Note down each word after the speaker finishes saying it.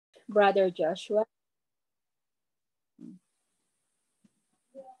Brother Joshua.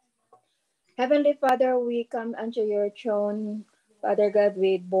 Heavenly Father, we come unto your throne, Father God,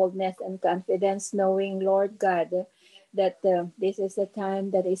 with boldness and confidence, knowing, Lord God, that this is a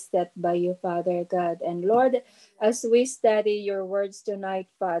time that is set by you, Father God. And Lord, as we study your words tonight,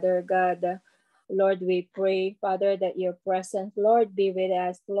 Father God, Lord, we pray, Father, that your presence, Lord, be with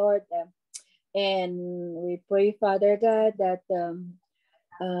us, Lord. And we pray, Father God, that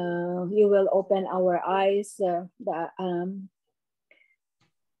you will open our eyes,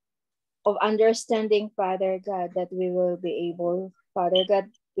 of understanding, Father God, that we will be able, Father God,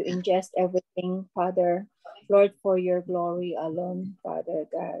 to ingest everything, Father, Lord, for your glory alone, Father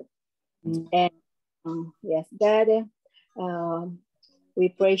God. And yes, God, we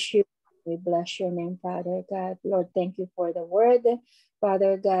praise you. We bless your name, Father God. Lord, thank you for the word,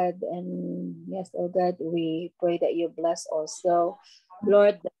 Father God. And yes, oh God, we pray that you bless also,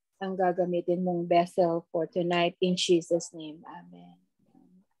 Lord, ang gagamitin mong vessel for tonight in Jesus' name. Amen.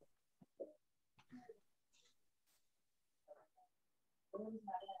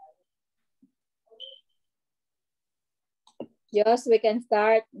 Yes, we can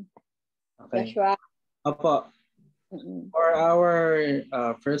start. Okay. Joshua. Apo. For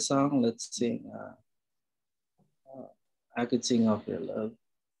our first song, let's sing. I Could Sing of Your Love.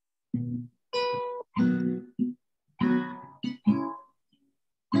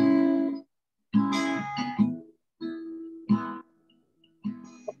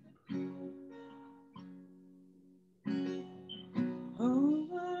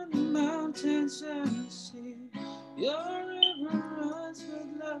 Over the mountains and the sea, your river runs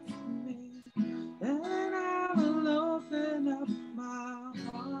with love for me. And I will open up my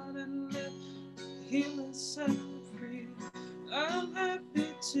heart and let heal and set me free. I'm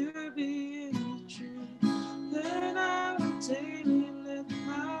happy to be in the truth. Then I will daily lift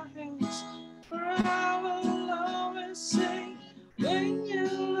my hands, for I will always sing when you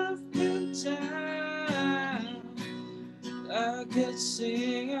love me down. I could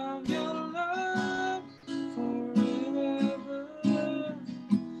sing of your love forever.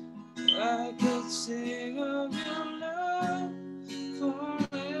 I could sing of your love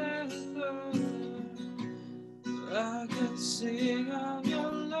forever. I could sing of your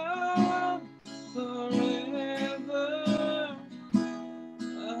love forever.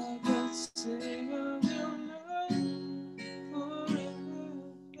 I could sing of your love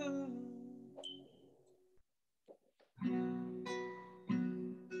forever.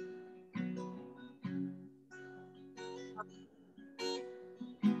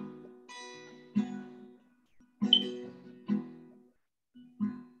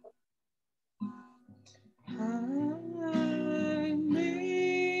 Hide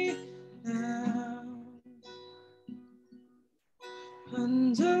me now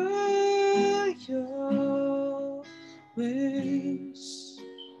under your wings.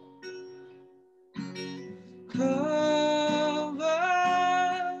 Cover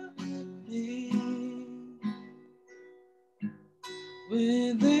me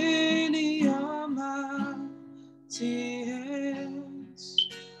within your mighty hands.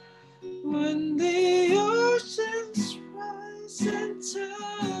 When the oceans rise and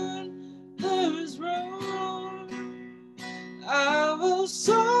thunders roar, I will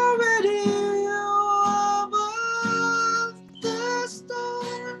soar with you above the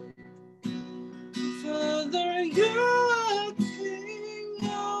storm. Father, you are king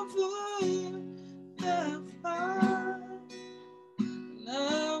over the fire, and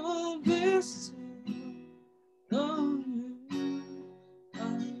I will be still, know you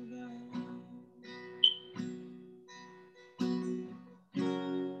are God.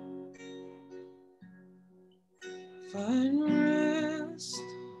 Find rest,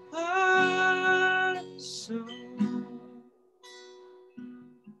 my soul,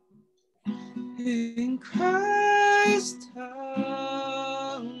 in Christ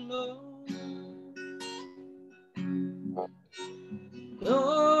alone.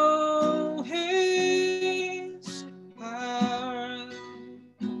 Know His power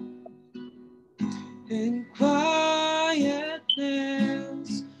in quietness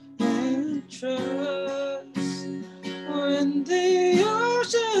and trust. When the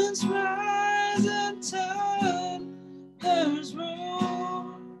oceans rise and thunders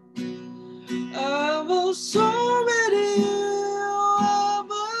roar, I will soar with you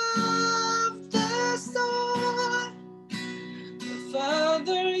above the storm.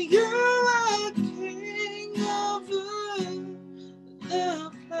 Father, you are king over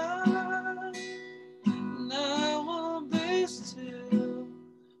the flood, and I will be still,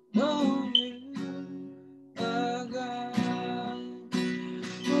 know you are God.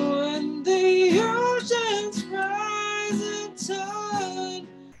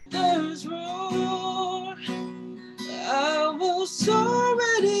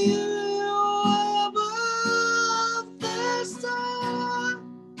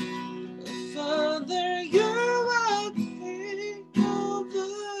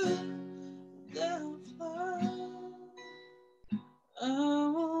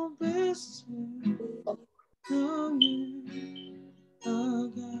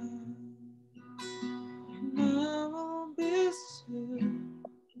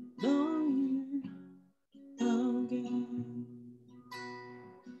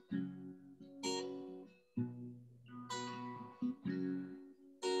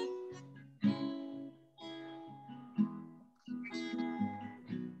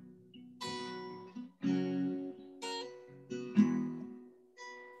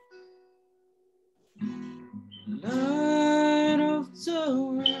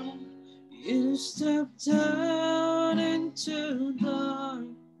 You stepped out into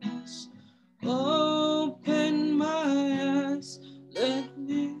darkness, open my eyes, let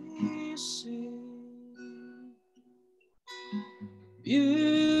me see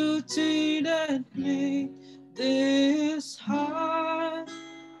beauty that made this heart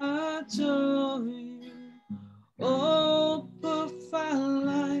adore you. Oh, perfect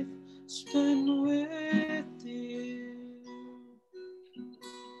life spent with you.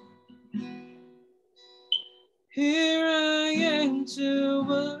 Here I am to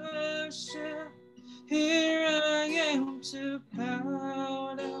worship, here I am to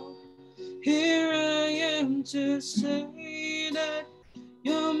bow down, here I am to say that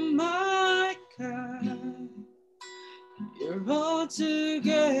you're my God. You're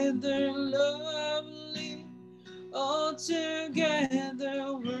altogether lovely,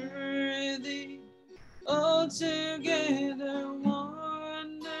 altogether worthy, altogether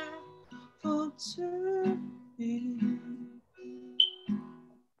wonderful to me.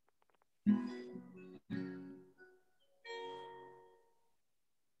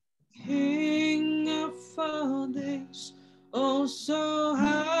 King of all days, oh so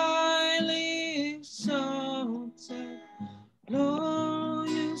highly exalted,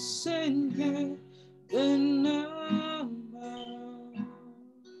 glorious in heaven above.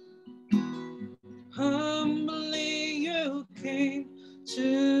 Humbly you came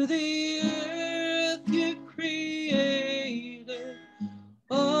to the earth you created,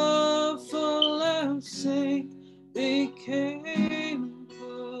 all for love's sake became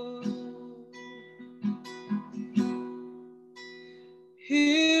poor.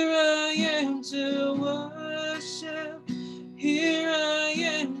 Here I am to worship, here I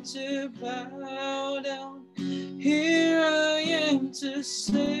am to bow down, here I am to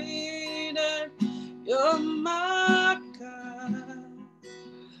say that you're my God.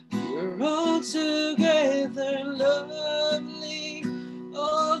 You're altogether lovely,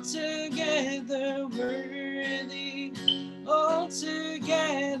 altogether worthy,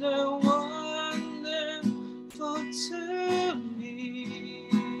 altogether wonderful to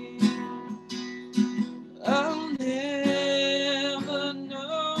me. I'll never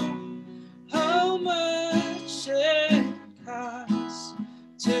know how much it costs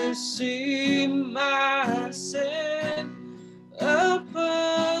to see my sin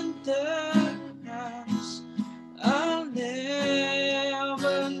upon the cross. I'll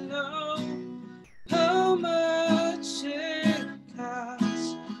never know how much it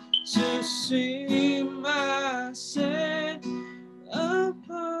costs to see my sin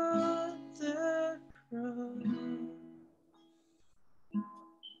upon the cross.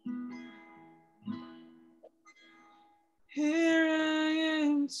 Here I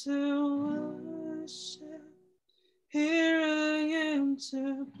am to worship, here I am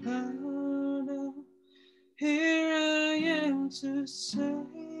to bow down, here I am to say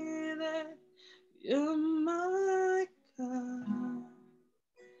that you're my God.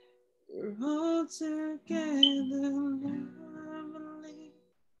 You're altogether lovely,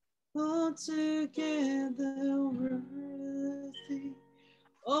 altogether worthy,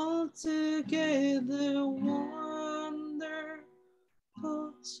 altogether wonderful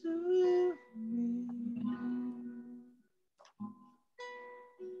to me.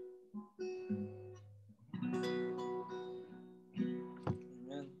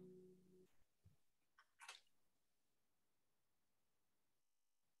 Amen.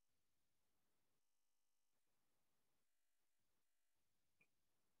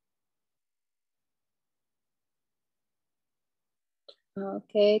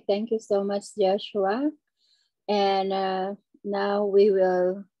 Okay, thank you so much, Joshua. And now we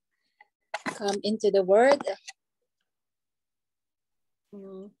will come into the word.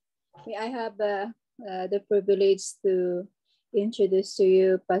 I have the privilege to introduce to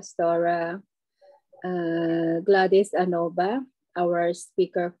you Pastora Gladys Anoba, our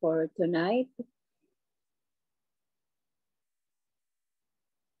speaker for tonight.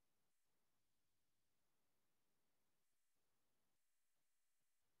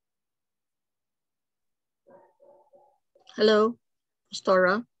 Hello,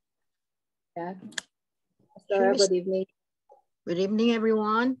 Pastora. Yeah. Pastora, good evening. Good evening,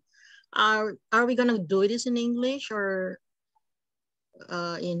 everyone. Are we gonna do this in English or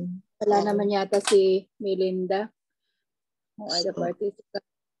in? Wala naman yata si Melinda. Other participant.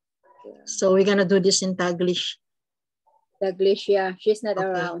 Yeah. So we're gonna do this in Taglish. Taglish, yeah. She's not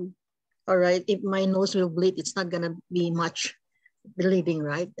around. All right. If my nose will bleed, it's not gonna be much bleeding,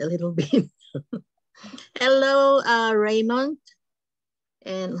 right? A little bit. Hello, Raymond.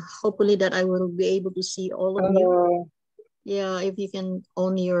 And hopefully that I will be able to see all of you. Yeah, if you can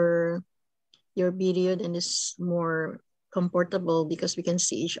own your video, then it's more comfortable because we can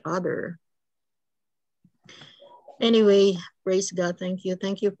see each other. Anyway, praise God. Thank you.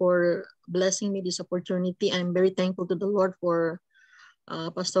 Thank you for blessing me this opportunity. I'm very thankful to the Lord for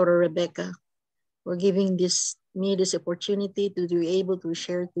Pastor Rebecca for giving me this opportunity to be able to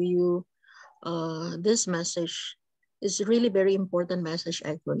share to you this message. It's really very important message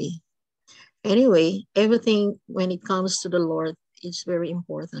actually. Anyway, everything when it comes to the Lord is very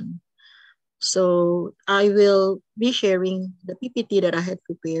important. So I will be sharing the PPT that I had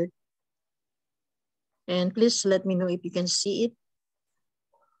prepared. And please let me know if you can see it.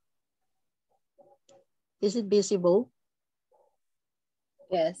 Is it visible?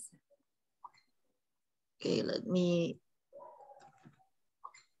 Yes. Okay,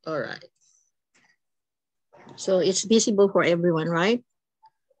 all right. So it's visible for everyone, right?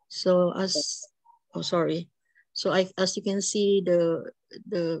 So sorry. So as you can see,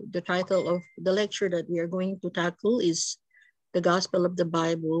 the title of the lecture that we are going to tackle is the Gospel of the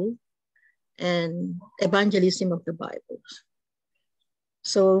Bible and Evangelism of the Bible.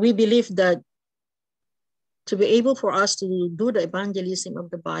 So we believe that to be able for us to do the evangelism of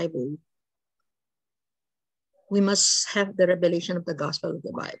the Bible, we must have the revelation of the Gospel of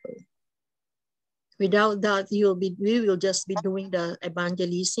the Bible. Without that, we will just be doing the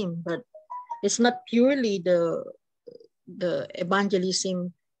evangelism, but it's not purely the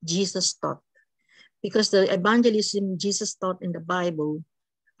evangelism Jesus taught, because the evangelism Jesus taught in the Bible,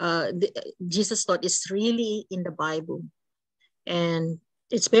 Jesus taught is really in the Bible, and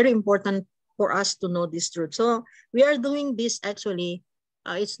it's very important for us to know this truth. So we are doing this actually.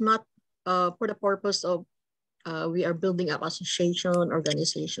 It's not for the purpose of we are building up association,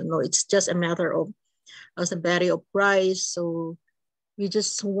 organization. No, it's just a matter of as a body of Christ. So we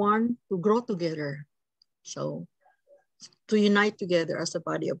just want to grow together. So to unite together as a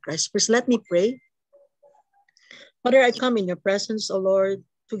body of Christ. First, let me pray. Father, I come in your presence, O Lord,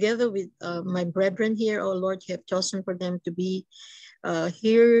 together with my brethren here, O Lord. You have chosen for them to be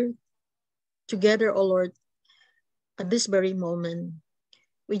here together, O Lord, at this very moment.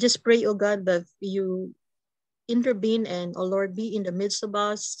 We just pray, O God, that you intervene and, O Lord, be in the midst of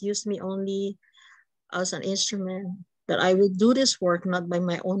us. Use me only as an instrument, that I will do this work not by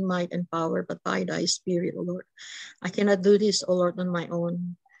my own might and power, but by thy Spirit, O Lord. I cannot do this, O Lord, on my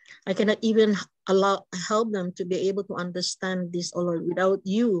own. I cannot even help them to be able to understand this, O Lord, without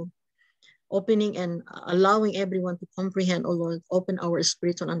you opening and allowing everyone to comprehend, O Lord. Open our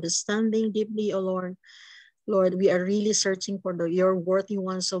spiritual understanding deeply, O Lord. Lord, we are really searching for your worthy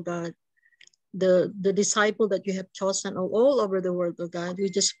ones, O God. The disciple that you have chosen all over the world, O God. We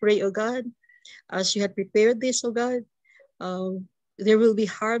just pray, O God, as you had prepared this, O God, there will be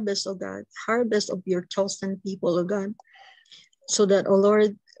harvest, O God, harvest of your chosen people, O God, so that, O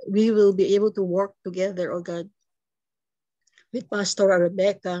Lord, we will be able to work together, O God, with Pastor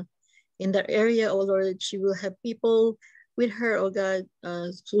Rebecca in that area, O Lord. She will have people with her, O God,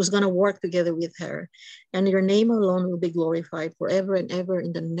 who's going to work together with her. And your name alone will be glorified forever and ever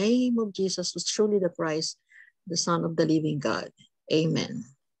in the name of Jesus, who's truly the Christ, the Son of the living God. Amen.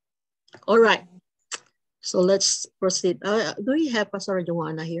 All right. So let's proceed. Do we have Pastor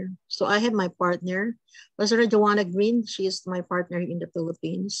Joanna here? So I have my partner, Pastor Joanna Green. She is my partner in the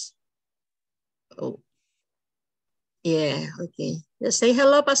Philippines. Oh, yeah. Okay. Let's say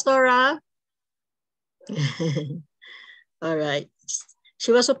hello, Pastora. All right.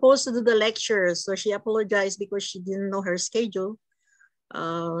 She was supposed to do the lecture, so she apologized because she didn't know her schedule.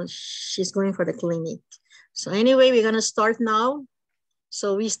 She's going for the clinic. So anyway, we're gonna start now.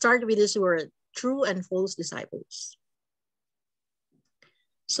 So we start with this word, true and false disciples.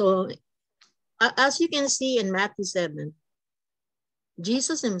 So as you can see in Matthew 7,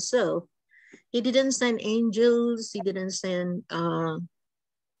 Jesus himself, he didn't send angels, he didn't send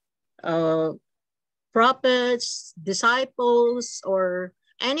prophets, disciples, or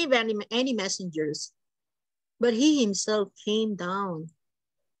any messengers, but he himself came down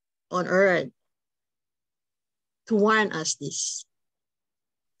on earth to warn us this.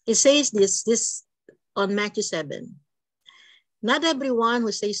 It says this on Matthew 7. Not everyone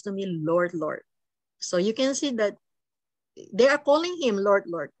who says to me, Lord, Lord. So you can see that they are calling him Lord,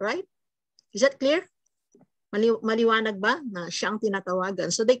 Lord, right? Is that clear? Maliwanag ba na siya ang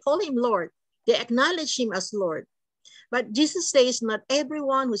tinatawagan? So they call him Lord. They acknowledge him as Lord. But Jesus says, not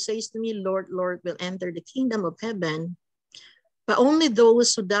everyone who says to me, Lord, Lord, will enter the kingdom of heaven, but only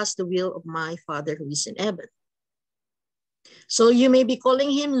those who does the will of my Father who is in heaven. So you may be calling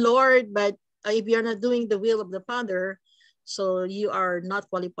him Lord, but if you're not doing the will of the Father, so you are not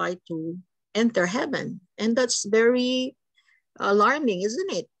qualified to enter heaven. And that's very alarming,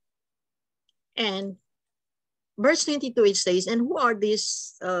 isn't it? And verse 22, it says, and who are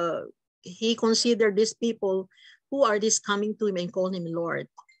these? He considered these people, who are these coming to him and call him Lord?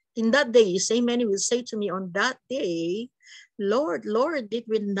 In that day, say many will say to me on that day, Lord, Lord, did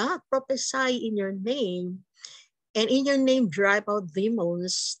we not prophesy in your name, and in your name drive out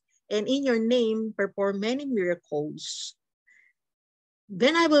demons, and in your name perform many miracles?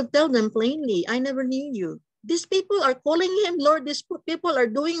 Then I will tell them plainly, I never knew you. These people are calling him Lord. These people are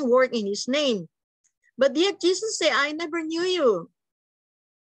doing work in his name. But yet Jesus said, I never knew you.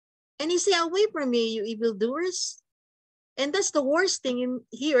 And he said, away from me, you evildoers. And that's the worst thing in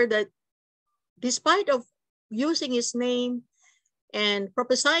here, that despite of using his name and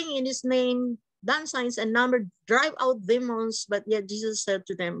prophesying in his name, done signs and numbers, drive out demons, but yet Jesus said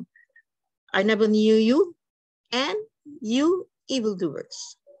to them, I never knew you, and you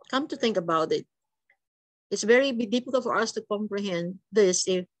evildoers. Come to think about it, it's very difficult for us to comprehend this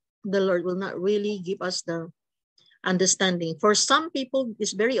if the Lord will not really give us the understanding. For some people,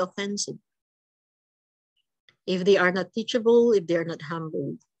 it's very offensive if they are not teachable, if they are not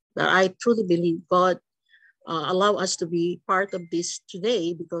humble. But I truly believe God allow us to be part of this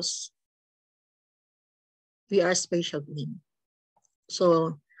today because we are special to him.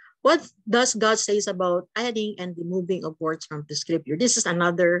 So what does God says about adding and removing of words from the scripture? This is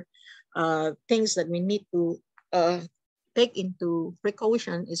another things that we need to take into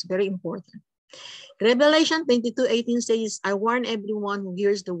precaution. Is very important. Revelation 22:18 says, I warn everyone who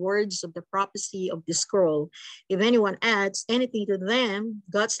hears the words of the prophecy of this scroll. If anyone adds anything to them,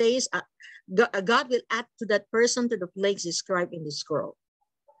 God says, God will add to that person to the plagues described in the scroll.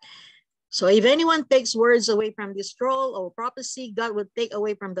 So if anyone takes words away from the scroll or prophecy, God will take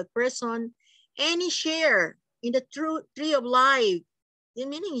away from that person any share in the true tree of life.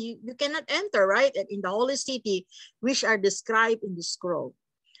 Meaning you cannot enter, right? In the holy city, which are described in the scroll.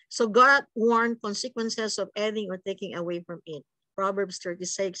 So God warned consequences of adding or taking away from it. Proverbs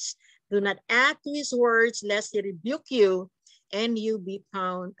 36, do not add to his words, lest he rebuke you and you be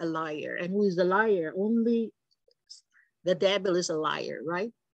found a liar. And who is a liar? Only the devil is a liar,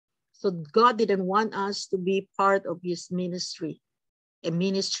 right? So God didn't want us to be part of his ministry, a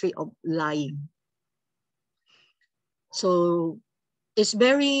ministry of lying. So it's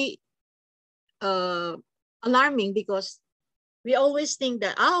very alarming because we always think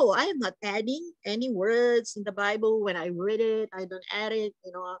that, oh, I am not adding any words in the Bible. When I read it, I don't add it,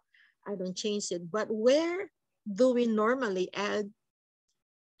 I don't change it. But where do we normally add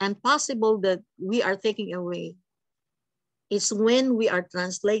and possible that we are taking away? It's when we are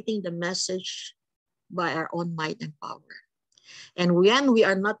translating the message by our own might and power. And when we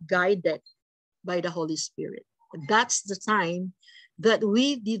are not guided by the Holy Spirit, that's the time that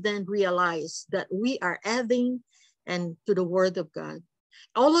we didn't realize that we are adding and to the word of God.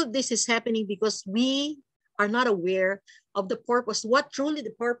 All of this is happening because we are not aware of the purpose, what truly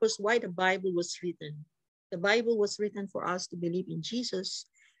the purpose, why the Bible was written. The Bible was written for us to believe in Jesus,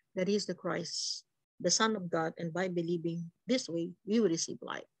 that he is the Christ, the Son of God, and by believing this way, we will receive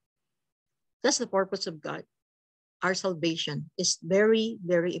life. That's the purpose of God. Our salvation is very,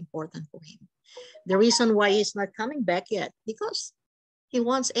 very important for him. The reason why he's not coming back yet, because he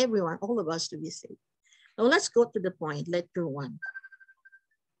wants everyone, all of us, to be saved. Now let's go to the point, letter 1.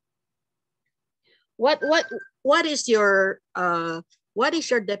 What is your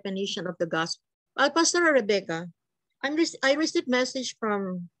definition of the gospel? Pastor Rebecca, I received message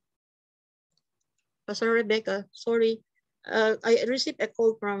from Pastor Rebecca. Sorry, I received a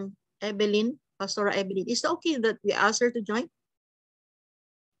call from Evelyn, Pastor Evelyn. Is it okay that we ask her to join?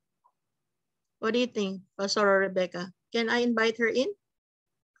 What do you think, Pastor Rebecca? Can I invite her in?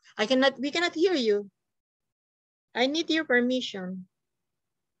 We cannot hear you. I need your permission.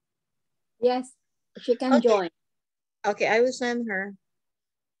 Yes, she can join. Okay, I will send her.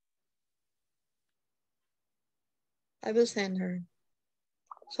 I will send her.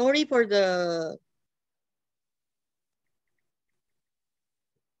 Sorry for the...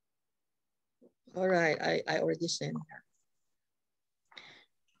 All right, I already sent her.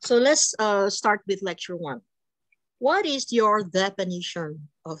 So let's start with lecture 1. What is your definition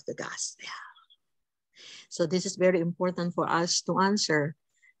of the gospel? So this is very important for us to answer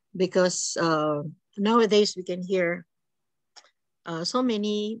because nowadays we can hear so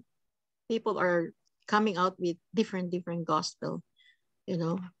many people are coming out with different gospel,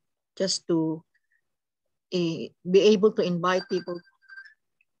 just to be able to invite people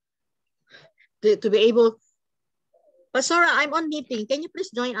to be able. Pastora, I'm on meeting. Can you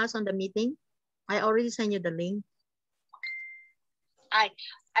please join us on the meeting? I already sent you the link.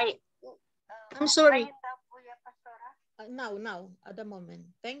 I'm sorry. Now, at the moment.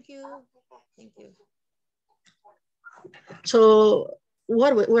 Thank you. Thank you. So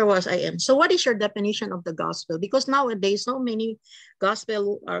where was I am? So what is your definition of the gospel? Because nowadays, so many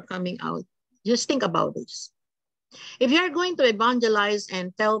gospel are coming out. Just think about this. If you're going to evangelize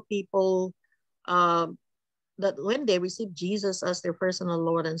and tell people that when they receive Jesus as their personal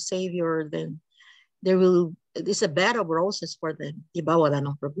Lord and Savior, then it's a bed of roses for them. Diba, wala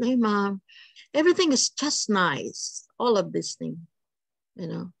nang problema. Everything is just nice. All of this thing, you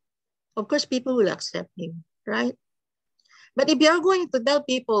know. Of course, people will accept him, right? But if you're going to tell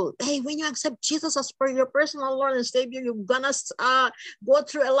people, hey, when you accept Jesus as your personal Lord and Savior, you're gonna go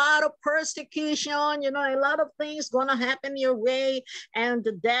through a lot of persecution, you know, a lot of things gonna happen your way, and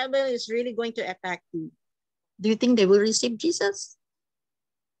the devil is really going to attack you. Do you think they will receive Jesus?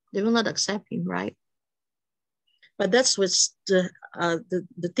 They will not accept him, right? But that's what's the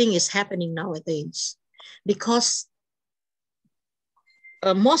thing is happening nowadays, because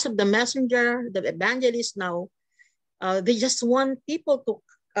most of the messenger, the evangelists now, they just want people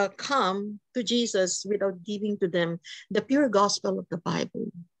to come to Jesus without giving to them the pure gospel of the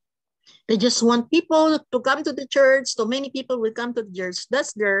Bible. They just want people to come to the church. So many people will come to the church.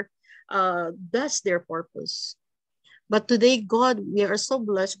 That's their purpose. But today, God, we are so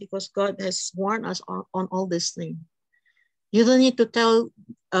blessed because God has warned us on all these things. You don't need to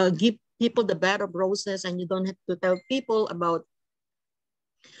give people the bed of roses, and you don't have to tell people about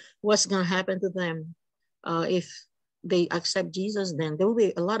what's going to happen to them if they accept Jesus. Then there will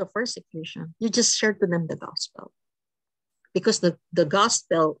be a lot of persecution. You just share to them the gospel, because the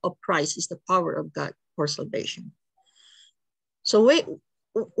gospel of Christ is the power of God for salvation. So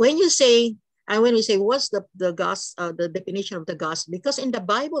when you say, and when we say what's the definition of the gospel, because in the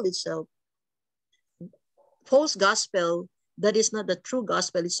Bible itself, false gospel that is not the true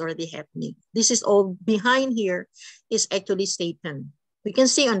gospel is already happening. This is all behind here is actually Satan. We can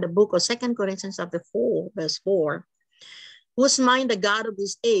see on the book of 2 Corinthians chapter 4, verse 4, whose mind the God of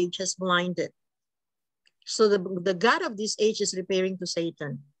this age has blinded. So the God of this age is referring to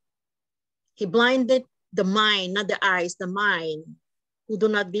Satan. He blinded the mind, not the eyes, the mind, who do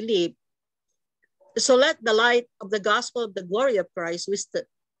not believe. So let the light of the gospel of the glory of Christ, with the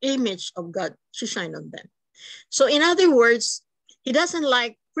image of God, to shine on them. So in other words, he doesn't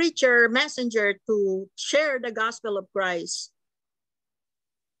like preacher, messenger to share the gospel of Christ.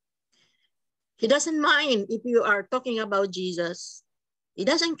 He doesn't mind if you are talking about Jesus. He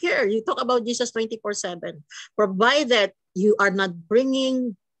doesn't care. You talk about Jesus 24/7, provided you are not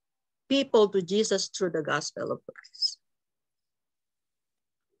bringing people to Jesus through the gospel of Christ.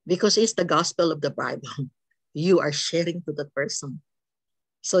 Because it's the gospel of the Bible. You are sharing to the person.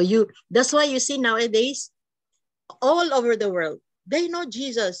 So that's why you see nowadays, all over the world, they know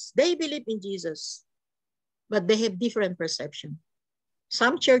Jesus. They believe in Jesus. But they have different perception.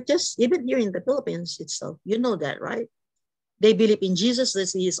 Some churches, even here in the Philippines itself, you know that, right? They believe in Jesus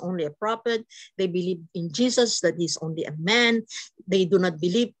that he is only a prophet. They believe in Jesus that he is only a man. They do not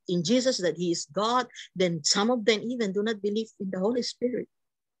believe in Jesus that he is God. Then some of them even do not believe in the Holy Spirit.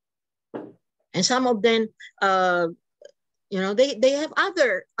 And some of them, they have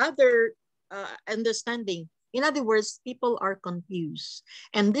other understanding. In other words, people are confused.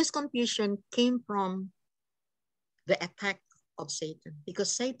 And this confusion came from the attack of Satan, because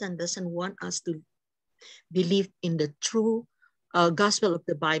Satan doesn't want us to believe in the true gospel of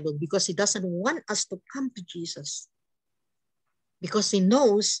the Bible, because he doesn't want us to come to Jesus. Because he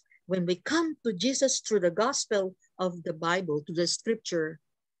knows when we come to Jesus through the gospel of the Bible, to the scripture,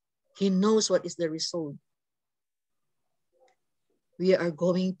 he knows what is the result. We are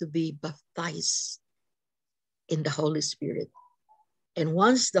going to be baptized in the Holy Spirit. And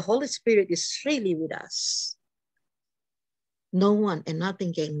once the Holy Spirit is really with us, no one and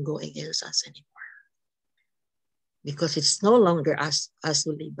nothing can go against us anymore. Because it's no longer us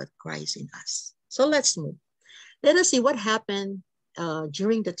who live, but Christ in us. So let's move. Let us see what happened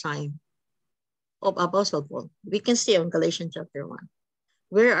during the time of Apostle Paul. We can see on Galatians chapter 1.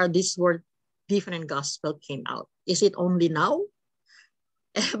 Where are these words, different gospel came out? Is it only now?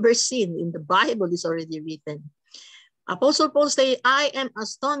 Ever seen in the Bible is already written. Apostle Paul says, I am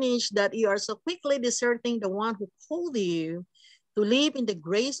astonished that you are so quickly deserting the one who called you to live in the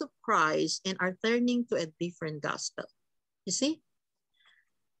grace of Christ and are turning to a different gospel. You see?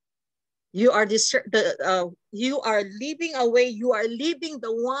 You are leaving away. You are leaving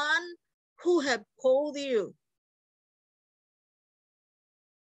the one who have called you.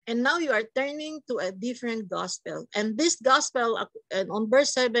 And now you are turning to a different gospel. And this gospel, on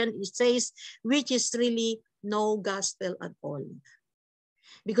verse 7, it says, which is really no gospel at all.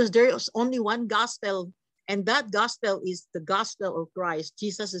 Because there is only one gospel, And that gospel is the gospel of Christ.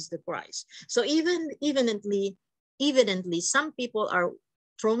 Jesus is the Christ. So evidently, some people are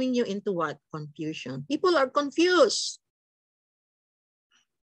throwing you into what? Confusion. People are confused.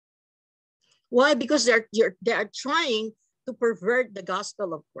 Why? Because they are trying to pervert the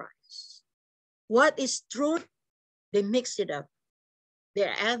gospel of Christ. What is truth? They mix it up.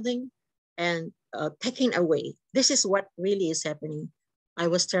 They're adding and taking away. This is what really is happening.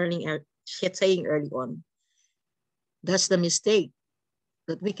 I was saying early on. That's the mistake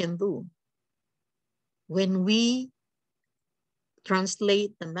that we can do. When we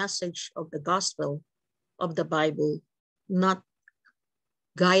translate the message of the gospel of the Bible, not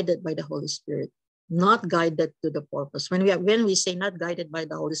guided by the Holy Spirit, not guided to the purpose. When we say not guided by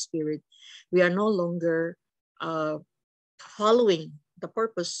the Holy Spirit, we are no longer following the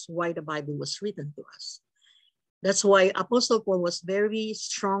purpose why the Bible was written to us. That's why Apostle Paul was very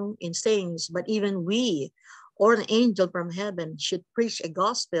strong in saying, but even we or an angel from heaven should preach a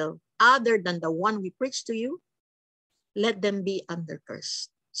gospel other than the one we preach to you, let them be under curse.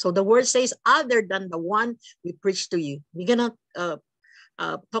 So the word says, other than the one we preach to you. We're going to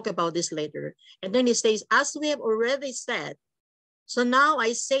talk about this later. And then it says, as we have already said, so now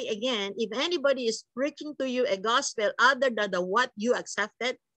I say again, if anybody is preaching to you a gospel other than the what you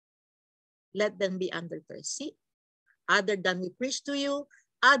accepted, let them be under curse. See? Other than we preach to you,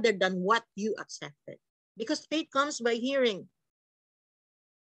 other than what you accepted. Because faith comes by hearing.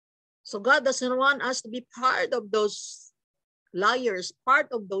 So God doesn't want us to be part of those liars, part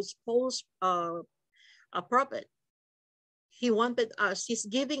of those false prophet. He wanted us, he's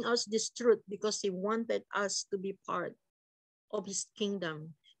giving us this truth because he wanted us to be part of his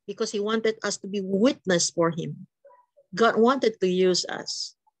kingdom, because he wanted us to be witness for him. God wanted to use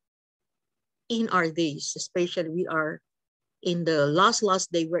us in our days, especially we are in the last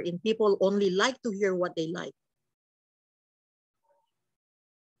day wherein people only like to hear what they like.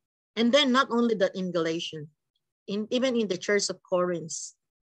 And then not only that in Galatians, even in the church of Corinth,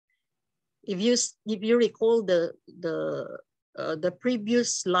 if you recall the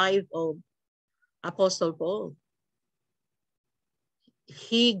previous life of Apostle Paul,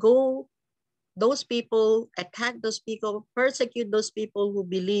 those people, attack those people, persecute those people who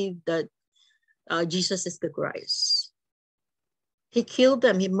believe that Jesus is the Christ. He killed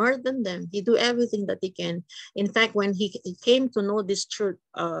them, he murdered them, he do everything that he can. In fact, when he came to know this truth,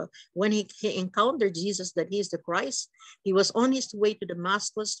 when he encountered Jesus, that he is the Christ, he was on his way to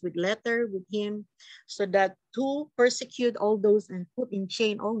Damascus with letter with him, so that to persecute all those and put in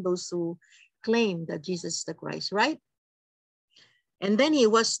chain all those who claim that Jesus is the Christ, right? And then he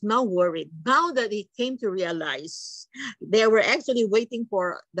was now worried. Now that he came to realize they were actually waiting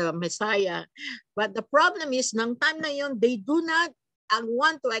for the Messiah. But the problem is, nang time na yun, they do not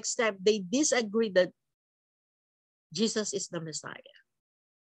want to accept, they disagree that Jesus is the Messiah.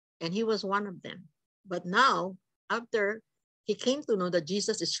 And he was one of them. But now, after he came to know that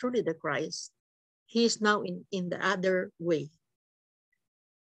Jesus is truly the Christ, he is now in the other way.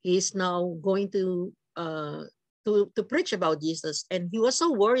 He is now going to preach about Jesus, and he was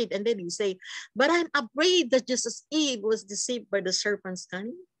so worried. And then he say, but I'm afraid that just as Eve was deceived by the serpent's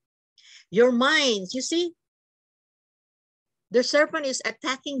cunning, your minds, you see, the serpent is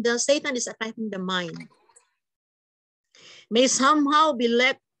attacking, Satan is attacking the mind, may somehow be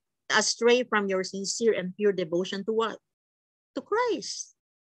led astray from your sincere and pure devotion to what? To Christ.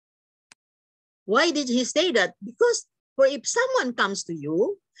 Why did he say that? Because for if someone comes to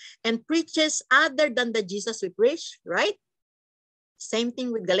you and preaches other than the Jesus we preach, right? Same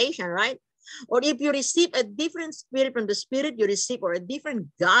thing with Galatians, right? Or if you receive a different spirit from the spirit you receive, or a different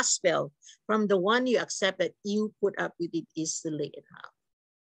gospel from the one you accepted, you put up with it easily enough.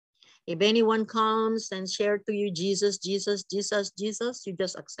 If anyone comes and share to you Jesus, Jesus, Jesus, Jesus, you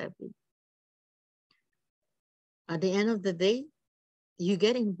just accept it. At the end of the day, you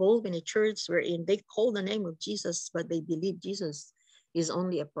get involved in a church wherein they call the name of Jesus, but they believe Jesus is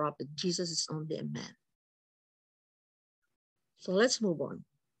only a prophet. Jesus is only a man. So let's move on.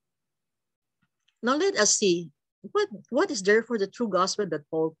 Now let us see what is there for the true gospel that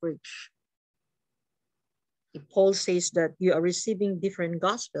Paul preached. If Paul says that you are receiving different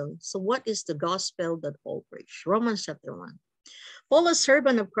gospel, so what is the gospel that Paul preached? Romans chapter 1. Paul, a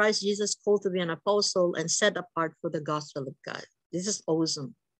servant of Christ Jesus, called to be an apostle and set apart for the gospel of God. This is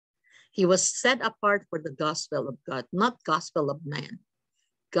awesome. He was set apart for the gospel of God, not gospel of man,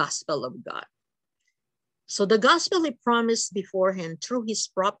 gospel of God. So the gospel he promised beforehand through his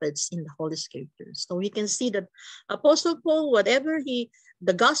prophets in the Holy Scriptures. So we can see that Apostle Paul, whatever the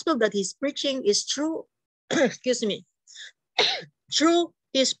gospel that he's preaching is true, excuse me, true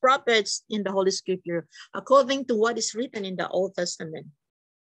his prophets in the Holy Scripture according to what is written in the Old Testament.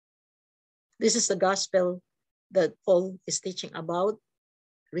 This is the gospel that Paul is teaching about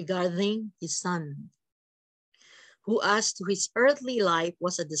regarding his son, who as to his earthly life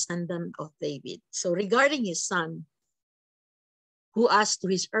was a descendant of David. So regarding his son, who as to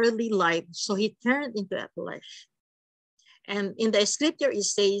his earthly life, so he turned into a flesh. And in the scripture, it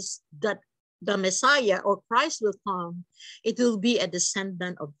says that the Messiah or Christ will come, it will be a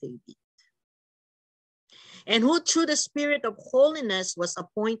descendant of David. And who through the Spirit of holiness was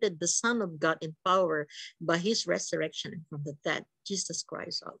appointed the Son of God in power by his resurrection from the dead, Jesus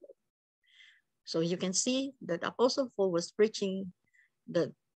Christ our Lord. So you can see that Apostle Paul was preaching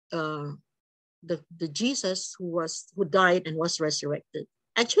the Jesus who died and was resurrected.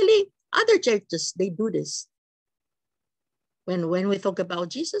 Actually, other churches, they do this. When we talk about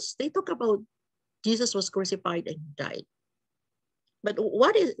Jesus, they talk about Jesus was crucified and died. But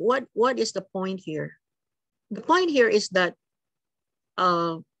what is the point here? The point here is that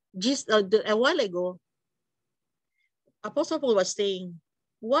just a while ago, Apostle Paul was saying,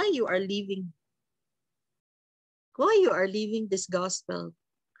 why you are leaving this gospel?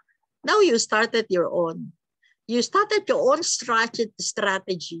 Now you started your own. You started your own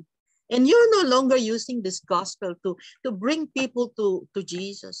strategy. And you're no longer using this gospel to bring people to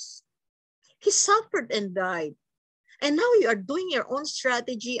Jesus. He suffered and died. And now you are doing your own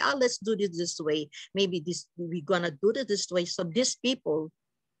strategy. Let's do this way. Maybe we're going to do it this way. So these people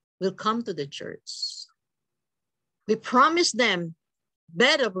will come to the church. We promise them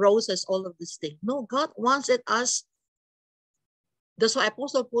bed of roses, all of this thing. No, God wants us. That's why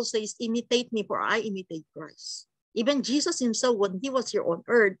Apostle Paul says, imitate me, for I imitate Christ. Even Jesus himself, when he was here on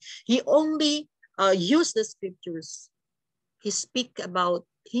earth, he only used the scriptures. He speak about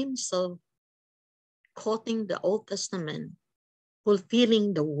himself, quoting the Old Testament,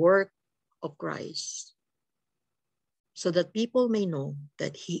 fulfilling the work of Christ, so that people may know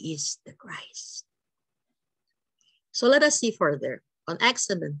that he is the Christ. So let us see further on Acts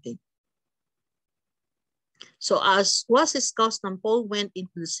 17. So as was his custom, Paul went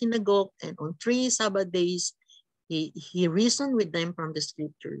into the synagogue, and on 3 Sabbath days, he reasoned with them from the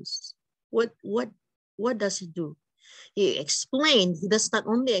scriptures. What does he do? He explained. He does not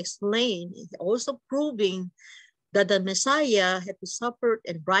only explain, he's also proving that the Messiah had to suffer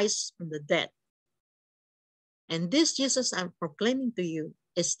and rise from the dead. And this Jesus I'm proclaiming to you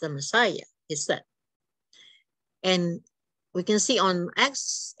is the Messiah, he said. And we can see on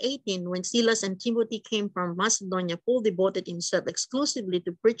Acts 18, when Silas and Timothy came from Macedonia, Paul devoted himself exclusively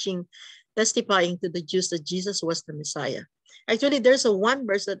to preaching, testifying to the Jews that Jesus was the Messiah. Actually, there's one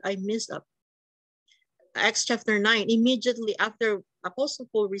verse that I missed up. Acts chapter 9, immediately after Apostle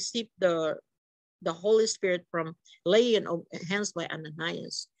Paul received the Holy Spirit from laying on hands by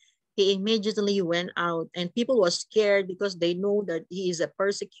Ananias, he immediately went out, and people were scared because they know that he is a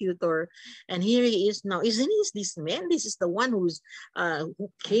persecutor. And here he is now. Isn't he this man? This is the one who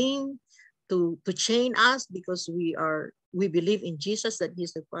came to chain us because we believe in Jesus, that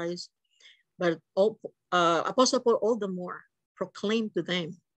he's the Christ. But Apostle Paul all the more proclaimed to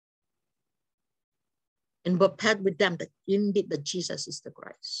them and baptized with them that indeed that Jesus is the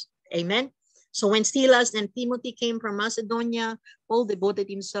Christ. Amen. So when Silas and Timothy came from Macedonia, Paul devoted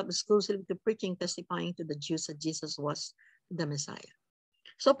himself exclusively to preaching, testifying to the Jews that Jesus was the Messiah.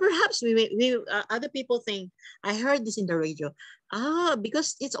 So perhaps other people think, I heard this in the radio.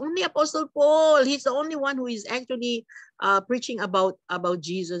 Because it's only Apostle Paul. He's the only one who is actually preaching about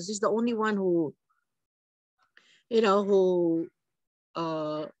Jesus. He's the only one who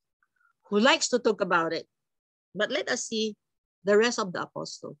likes to talk about it. But let us see the rest of the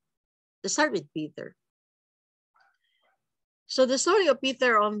apostles. Let's start with Peter. So the story of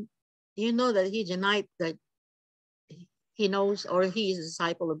Peter, you know that he denied that he knows or he is a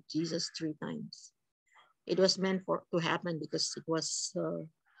disciple of Jesus 3 times. It was meant to happen because it was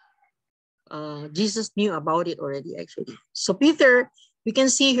Jesus knew about it already, actually. So Peter, we can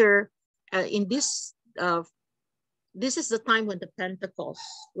see here in this. This is the time when the Pentecost,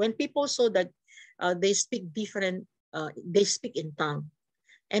 when people saw that they speak different, they speak in tongue.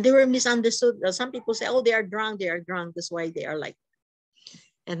 And they were misunderstood. Some people say, oh, they are drunk. That's why they are like that.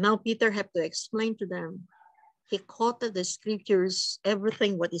 And now Peter had to explain to them. He quoted the scriptures,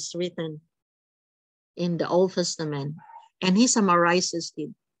 everything what is written in the Old Testament. And he summarizes it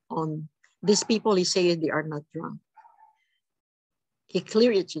on these people. He says they are not drunk. He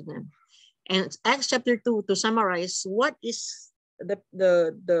cleared it to them. And Acts chapter 2, to summarize, what is the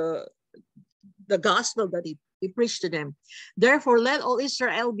gospel that he preached to them. Therefore, let all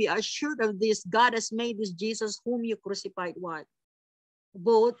Israel be assured of this. God has made this Jesus whom you crucified what?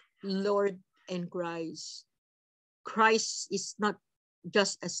 both Lord and Christ. Christ is not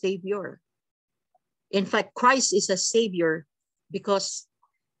just a savior. In fact, Christ is a savior because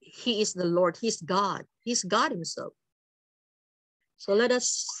he is the Lord. He's God. He's God himself. So let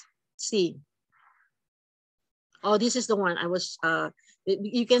us see. Oh, this is the one I was,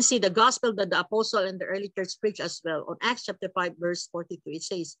 you can see the gospel that the apostle and the early church preached as well. On Acts chapter 5, verse 42, it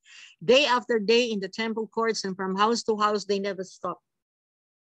says, day after day in the temple courts and from house to house, they never stopped.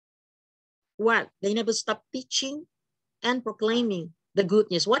 What? They never stopped teaching and proclaiming the good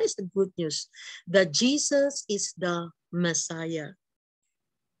news. What is the good news? That Jesus is the Messiah.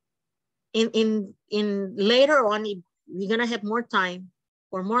 In later on, if we're gonna have more time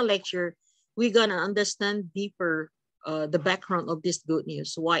or more lecture, we're gonna understand deeper the background of this good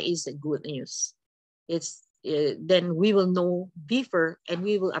news. Why is it good news? It's then we will know deeper, and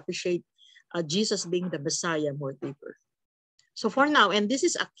we will appreciate Jesus being the Messiah more deeper. So for now, and this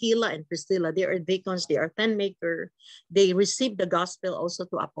is Aquila and Priscilla. They are deacons. They are tent maker. They received the gospel also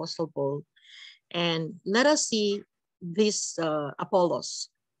to Apostle Paul. And let us see this Apollos.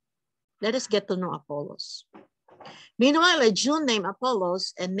 Let us get to know Apollos. Meanwhile, a Jew named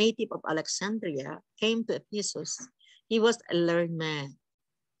Apollos, a native of Alexandria, came to Ephesus. He was a learned man.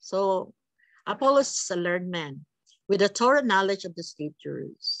 So Apollos is a learned man with a thorough knowledge of the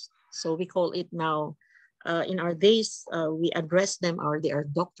scriptures. So we call it now, in our days, we address them, they are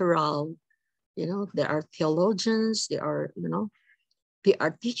doctoral, they are theologians, they are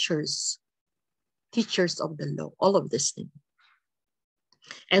teachers of the law, all of this thing.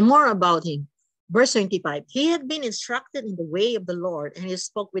 And more about him. Verse 25, he had been instructed in the way of the Lord, and he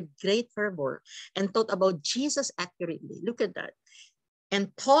spoke with great fervor and taught about Jesus accurately. Look at that.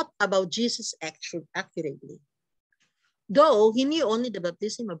 And taught about Jesus accurately. Though he knew only the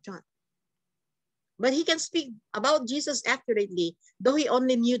baptism of John. But he can speak about Jesus accurately, though he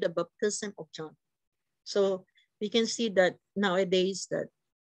only knew the baptism of John. So we can see that nowadays that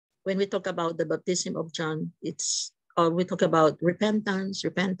when we talk about the baptism of John, we talk about repentance,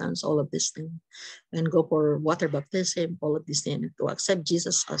 all of this thing, and go for water baptism, all of this thing, to accept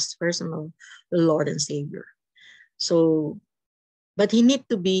Jesus as personal Lord and Savior. So, but he need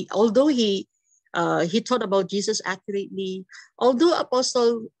to be, although he taught about Jesus accurately, although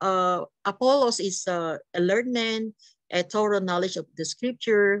Apollos is a learned man, a thorough knowledge of the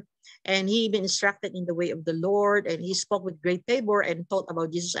scripture, and he been instructed in the way of the Lord, and he spoke with great favor and taught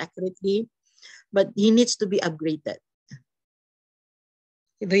about Jesus accurately, but he needs to be upgraded.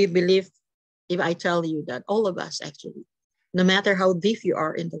 Do you believe if I tell you that all of us actually, no matter how deep you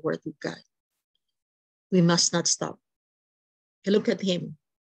are in the Word of God, we must not stop. Look at him.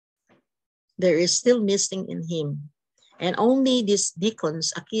 There is still missing in him. And only these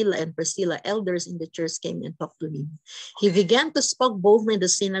deacons, Aquila and Priscilla, elders in the church, came and talked to him. He began to speak boldly in the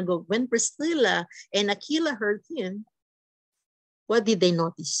synagogue. When Priscilla and Aquila heard him, what did they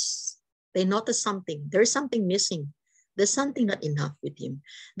notice? They noticed something. There's something missing. There's something not enough with him.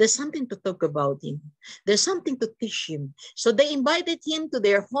 There's something to talk about him. There's something to teach him. So they invited him to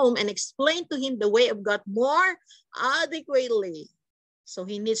their home and explained to him the way of God more adequately. So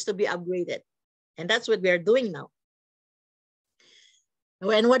he needs to be upgraded. And that's what we are doing now.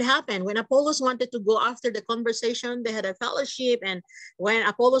 And what happened? When Apollos wanted to go after the conversation, they had a fellowship. And when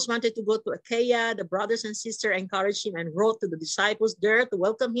Apollos wanted to go to Achaia, the brothers and sisters encouraged him and wrote to the disciples there to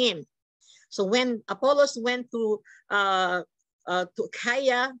welcome him. So when Apollos went to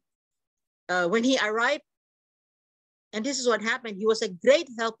Achaia, when he arrived, and this is what happened, he was a great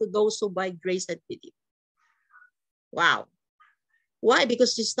help to those who by grace had with him. Wow. Why?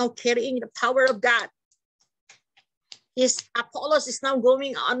 Because he's now carrying the power of God. Apollos is now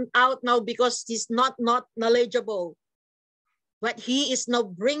going out now because he's not knowledgeable. But he is now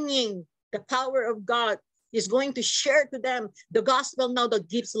bringing the power of God. He's going to share to them the gospel now that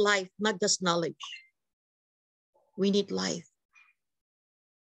gives life, not just knowledge. We need life.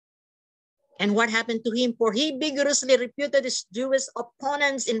 And what happened to him? For he vigorously refuted his Jewish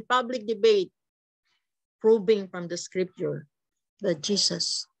opponents in public debate, proving from the scripture that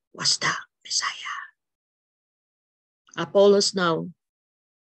Jesus was the Messiah. Apollos now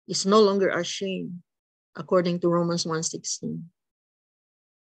is no longer ashamed, according to Romans 1:16.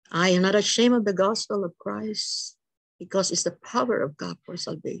 I am not ashamed of the gospel of Christ, because it's the power of God for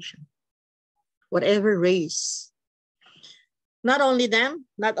salvation. Whatever race, not only them,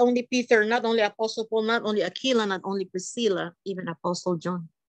 not only Peter, not only Apostle Paul, not only Aquila, not only Priscilla, even Apostle John.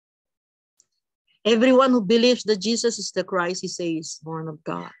 Everyone who believes that Jesus is the Christ, he says, born of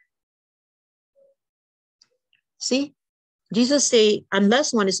God. See, Jesus say,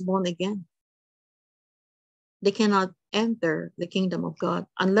 unless one is born again. They cannot enter the kingdom of God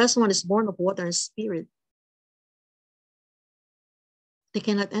unless one is born of water and spirit. They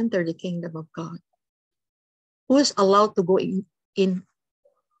cannot enter the kingdom of God. Who is allowed to go in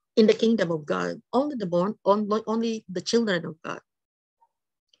the kingdom of God? Only the born, only the children of God.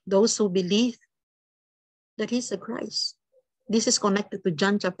 Those who believe that He's the Christ. This is connected to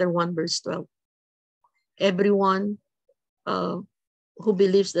John chapter 1, verse 12. Everyone who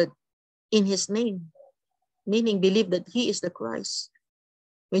believes that in His name, meaning believe that He is the Christ.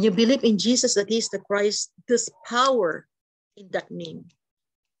 When you believe in Jesus that He is the Christ, there's power in that name.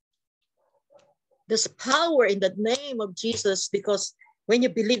 There's power in the name of Jesus, because when you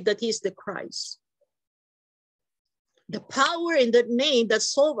believe that He is the Christ, the power in that name that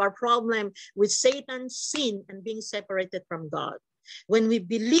solve our problem with Satan's sin and being separated from God. When we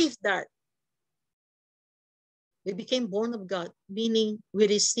believe that, we became born of God, meaning we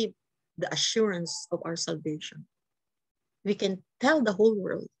receive the assurance of our salvation. We can tell the whole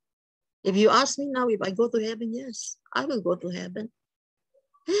world. If you ask me now if I go to heaven, yes, I will go to heaven.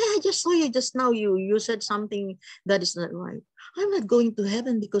 Hey, I just saw you just now. You said something that is not right. I'm not going to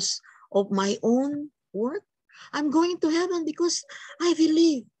heaven because of my own work. I'm going to heaven because I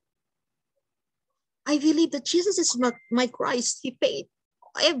believe. I believe that Jesus is my Christ. He paid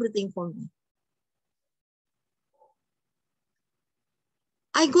everything for me.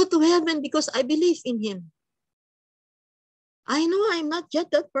 I go to heaven because I believe in Him. I know I'm not yet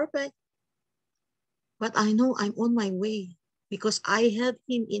that perfect, but I know I'm on my way because I have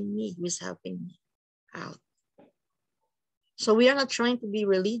Him in me who is helping me out. So we are not trying to be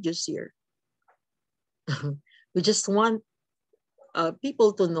religious here. We just want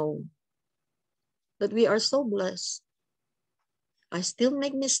people to know that we are so blessed. I still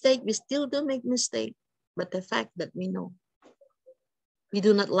make mistake. We still do make mistake. But the fact that we know, we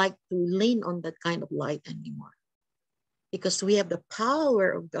do not like to lean on that kind of light anymore, because we have the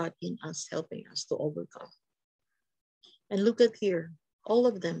power of God in us, helping us to overcome. And look at here, all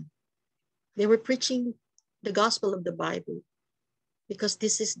of them, they were preaching the gospel of the Bible, because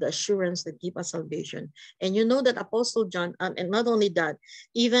this is the assurance that gives us salvation. And you know that Apostle John, and not only that,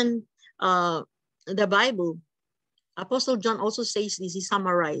 even the Bible, Apostle John also says this, he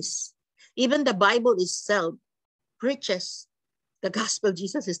summarized. Even the Bible itself preaches the gospel,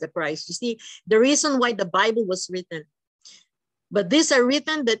 Jesus is the Christ. You see, the reason why the Bible was written. But these are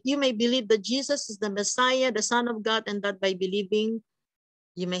written that you may believe that Jesus is the Messiah, the Son of God, and that by believing,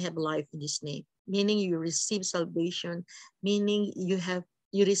 you may have life in His name. Meaning you receive salvation, meaning you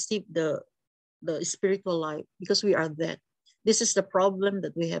receive the spiritual life, because we are dead. This is the problem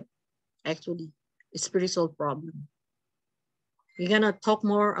that we have, actually, a spiritual problem. We're gonna talk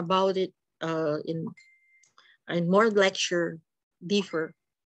more about it in more lecture, deeper.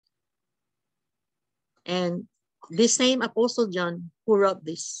 And this same Apostle John who wrote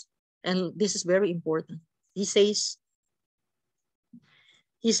this, and this is very important. He says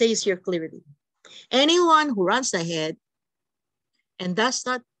here clearly, anyone who runs ahead and does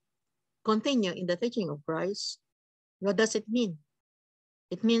not continue in the teaching of Christ, what does it mean?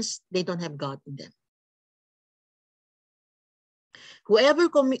 It means they don't have God in them. Whoever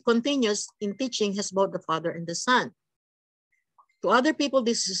continues in teaching has both the Father and the Son. To other people,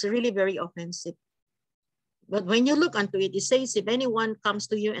 this is really very offensive. But when you look unto it, it says, if anyone comes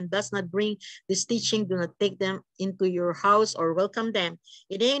to you and does not bring this teaching, do not take them into your house or welcome them.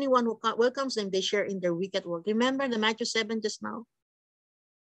 If anyone who welcomes them, they share in their wicked work. Remember the Matthew 7 just now?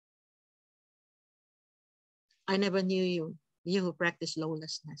 I never knew you, you who practice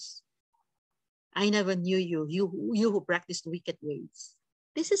lawlessness. I never knew you, you who practice wicked ways.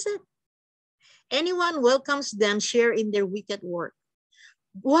 This is it. Anyone welcomes them, share in their wicked work.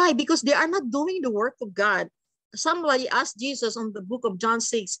 Why? Because they are not doing the work of God. Somebody asked Jesus on the book of John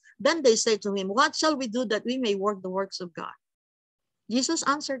 6, then they said to him, what shall we do that we may work the works of God? Jesus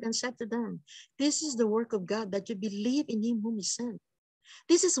answered and said to them, this is the work of God, that you believe in Him whom He sent.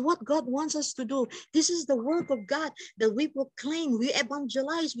 This is what God wants us to do. This is the work of God, that we proclaim, we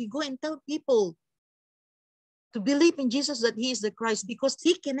evangelize, we go and tell people to believe in Jesus, that He is the Christ, because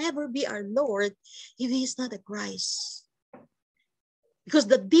He can never be our Lord if He is not a Christ. Because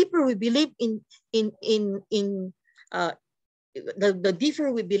the deeper we believe the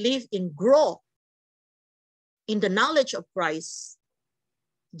deeper we believe in grow in the knowledge of Christ,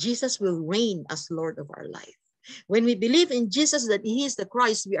 Jesus will reign as Lord of our life. When we believe in Jesus that He is the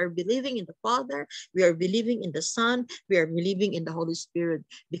Christ, we are believing in the Father, we are believing in the Son, we are believing in the Holy Spirit,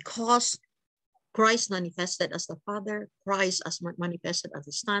 because Christ manifested as the Father, Christ as manifested as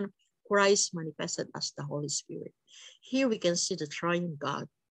the Son, Christ manifested as the Holy Spirit. Here we can see the triune God.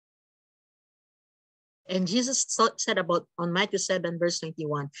 And Jesus said about on Matthew 7, verse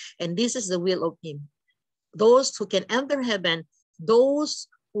 21, and this is the will of him. Those who can enter heaven, those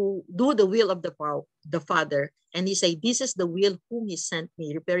who do the will of the Father. And he said, this is the will whom he sent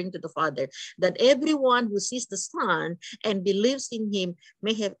me, referring to the Father, that everyone who sees the Son and believes in him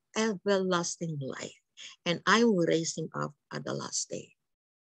may have everlasting life. And I will raise him up at the last day.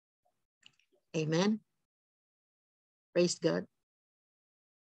 Amen. Praise God.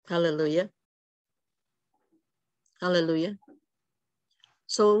 Hallelujah. Hallelujah.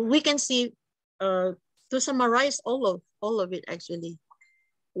 So we can see, to summarize all of it, actually,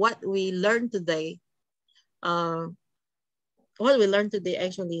 what we learned today,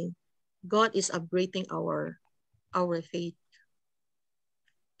 actually, God is upgrading our faith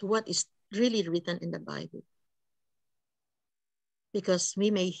to what is really written in the Bible. Because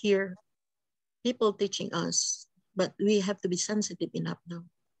we may hear people teaching us, but we have to be sensitive enough now.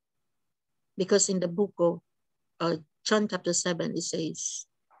 Because in the book of John chapter 7, it says,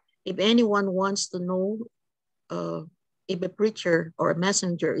 if anyone wants to know if a preacher or a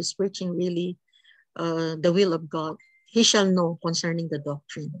messenger is preaching really the will of God, he shall know concerning the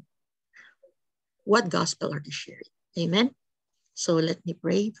doctrine. What gospel are they sharing? Amen. So let me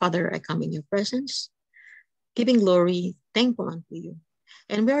pray. Father, I come in your presence, giving glory, thankful unto you.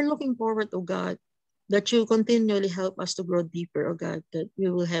 And we are looking forward, oh God, that you continually help us to grow deeper, oh God, that we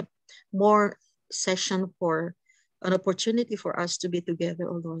will have more session for an opportunity for us to be together,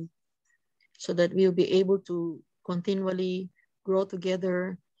 oh Lord, so that we'll be able to continually grow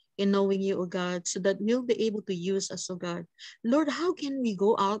together in knowing you, oh God, so that we'll be able to use us, oh God. Lord, how can we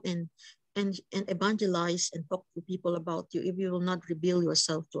go out and evangelize and talk to people about you if you will not reveal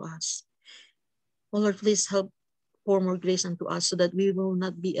yourself to us? Oh Lord, please help pour more grace unto us so that we will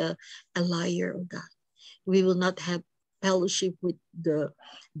not be a liar, oh God. We will not have fellowship with the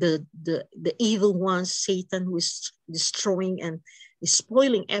evil ones, Satan, who is destroying and is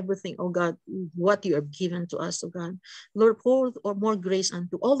spoiling everything, oh God, what you have given to us, oh God. Lord, pour more grace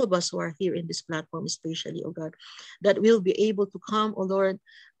unto all of us who are here in this platform, especially, oh God, that we'll be able to come, oh Lord,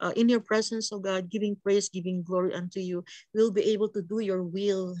 in your presence, oh God, giving praise, giving glory unto you. We'll be able to do your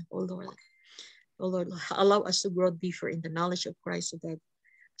will, oh Lord. Oh Lord, allow us to grow deeper in the knowledge of Christ, oh God,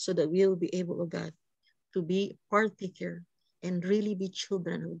 so that we'll be able, oh God, to be partaker and really be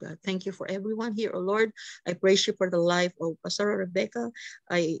children of God. Thank you for everyone here, oh Lord. I praise you for the life of Pastor Rebecca.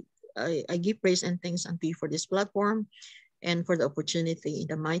 I give praise and thanks unto you for this platform and for the opportunity in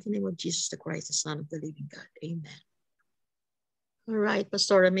the mighty name of Jesus the Christ, the Son of the living God. Amen. All right,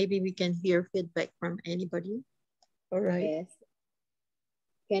 Pastora, maybe we can hear feedback from anybody. All right. Yes.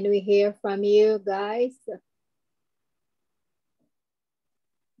 Can we hear from you guys?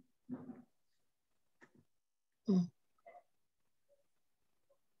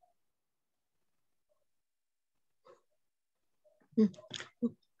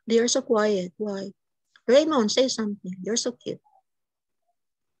 They are so quiet. Why? Raymond, say something. You're so cute.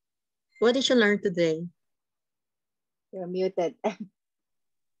 What did you learn today? You're muted.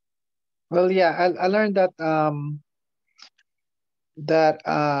 Well, yeah, I learned that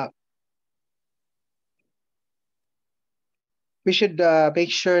we should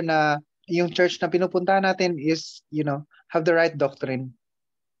make sure na yung church na pinupuntahan natin is, have the right doctrine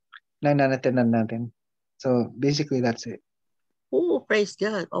na nanatinan natin. So basically, that's it. Oh, praise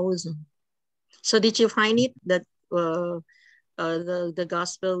God. Awesome. So did you find it that the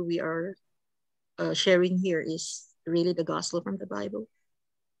gospel we are sharing here is really the gospel from the Bible?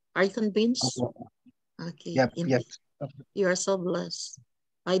 Are you convinced? Okay. Yep. You are so blessed.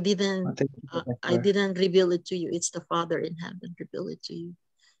 I didn't reveal it to you. It's the Father in heaven reveal it to you.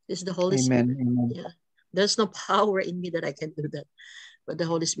 It's the Holy Spirit. Amen. Yeah. There's no power in me that I can do that. But the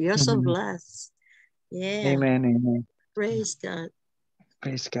Holy Spirit, you're so blessed. Yeah. Amen. Praise God.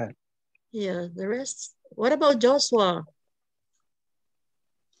 Praise God. Yeah, the rest. What about Joshua?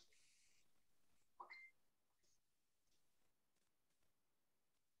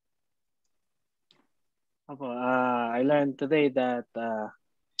 I learned today that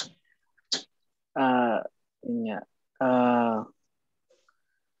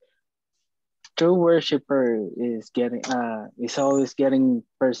true worshiper is always getting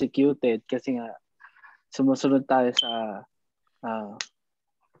persecuted kasi nga sumusunod tayo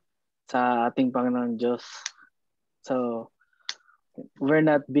sa ating Panginoon Diyos. So we're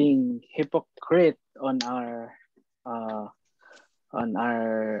not being hypocrite on our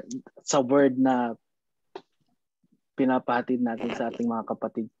sa word na pinapahatid natin sa ating mga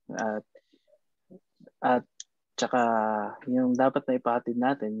kapatid at tsaka yung dapat na ipahatid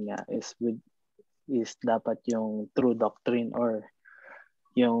natin is dapat yung true doctrine or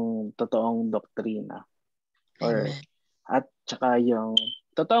yung totoong doktrina. Or, Amen. at saka yung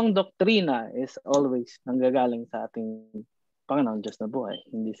totoong doktrina is always nanggagaling sa ating Panginoon Diyos na buhay,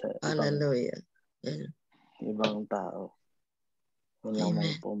 hindi sa Hallelujah. Yeah. ibang tao. Yun lang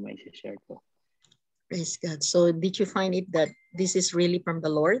Amen. po may share ko. Praise God. So did you find it that this is really from the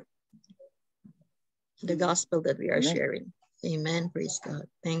Lord? The gospel that we are Amen. sharing. Amen. Praise God.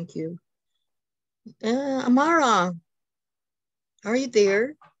 Thank you. Amara, are you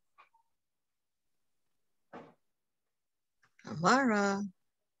there? Amara.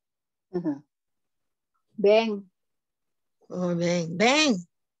 Beng. Oh, Beng. Beng.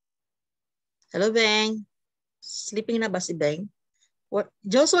 Hello, Beng. Sleeping na ba si Beng? What?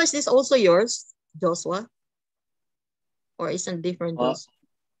 Joshua, is this also yours? Joshua? Or is it different Oh.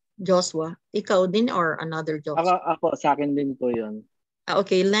 Joshua? Ikaw din or another Joshua? Ako, sa akin din po yun.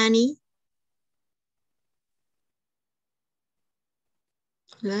 Okay, Lani.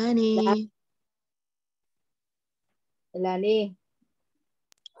 Lani. Lani.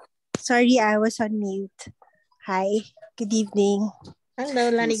 Sorry, I was on mute. Hi, good evening.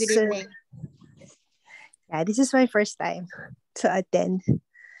 Hello, Lani. Good evening. Yeah, this is my first time to attend.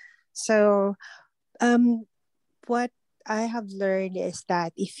 So, what I have learned is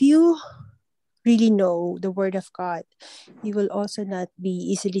that if you really know the Word of God, you will also not be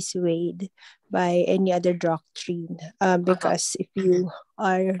easily swayed by any other doctrine. Because if you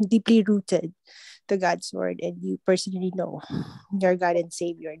are deeply rooted to God's Word and you personally know your God and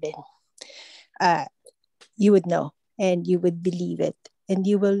Savior, then you would know and you would believe it. And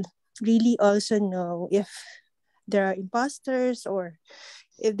you will really also know if there are imposters or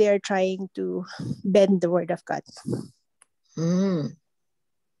if they are trying to bend the Word of God.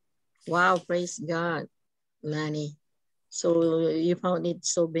 Wow, praise God, Lani. So you found it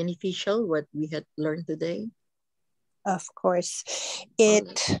so beneficial what we had learned today? Of course.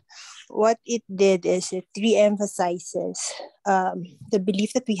 What it did is it re-emphasizes the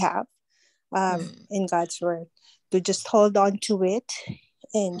belief that we have in God's Word, to just hold on to it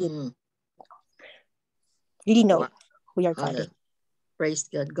and really know who you're guiding. Praise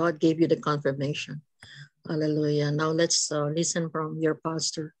God. God gave you the confirmation. Hallelujah. Now let's listen from your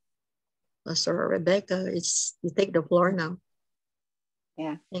pastor. Pastor Rebecca, you take the floor now.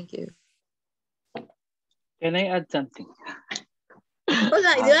 Yeah. Thank you. Can I add something?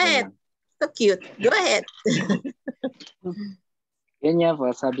 Okay, go ahead. So cute. Go ahead. Yun nga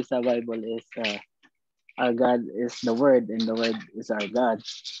po, sabi sa Bible is our God is the Word and the Word is our God.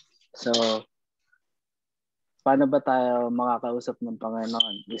 So, paano ba tayo makakausap ng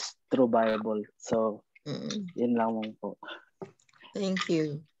Panginoon? Is through Bible. So, yun lang po. Thank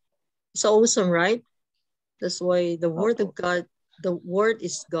you. It's awesome, right? That's why the Word of God, the Word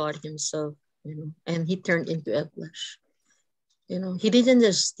is God Himself, and He turned into a flesh. He didn't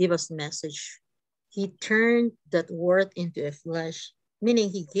just give us a message. He turned that Word into a flesh, meaning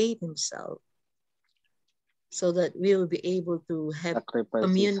He gave Himself so that we will be able to have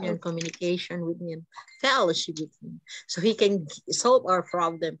communion, communication with Him, fellowship with Him, so He can solve our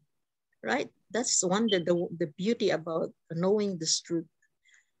problem, right? That's the beauty about knowing this truth.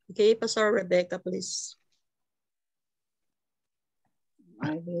 Okay, Pastor Rebecca, please.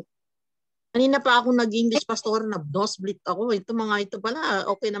 Kanina pa ako nag-English, Pastor, na-nosebleed ako. Ito pala,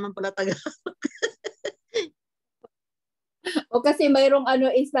 okay naman pala Tagalog. O kasi mayroong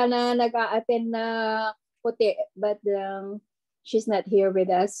isa na nag-a-attend na puti, but she's not here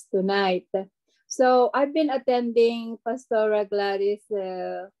with us tonight. So, I've been attending Pastora Gladys.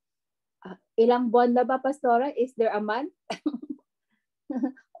 Ilang buwan na ba, Pastora? Is there a month?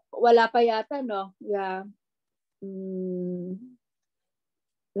 Wala pa yata, no? Yeah.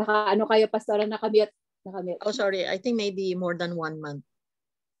 Naka-ano kayo, Pastora? Nakamute. Oh, sorry. I think maybe more than 1 month.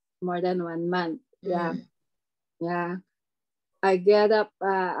 More than 1 month. Yeah. Yeah. I get up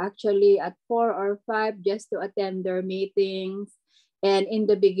actually at 4 or 5 just to attend their meetings. And in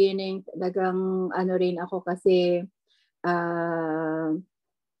the beginning, talagang rin ako kasi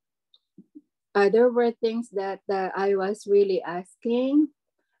there were things that I was really asking.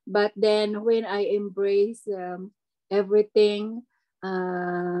 But then when I embrace everything,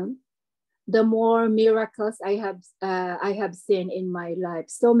 the more miracles I have seen in my life.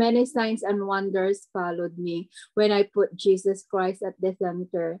 So many signs and wonders followed me when I put Jesus Christ at the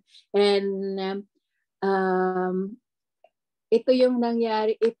center. And ito yung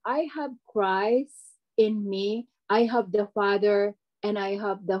nangyari. If I have Christ in me, I have the Father and I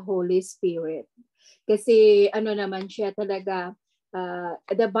have the Holy Spirit. Kasi naman siya talaga,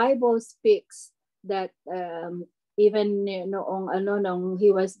 the Bible speaks that even nung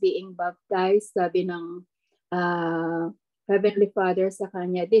he was being baptized, sabi ng Heavenly Father sa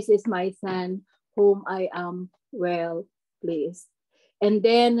kanya, "This is my son whom I am well pleased. And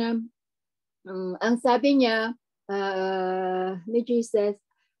then, ang sabi niya ni Jesus,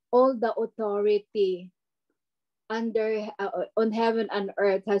 all the authority on heaven and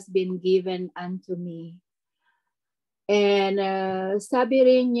earth has been given unto me. And sabi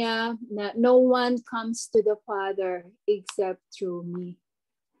rin niya na no one comes to the Father except through me.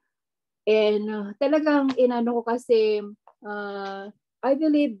 And talagang inano ko kasi I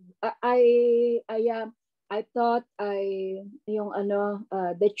believe I thought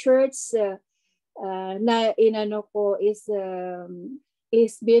the church na inano ko is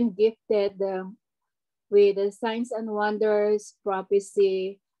being gifted with the signs and wonders,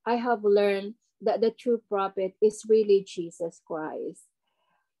 prophecy. I have learned that the true prophet is really Jesus Christ.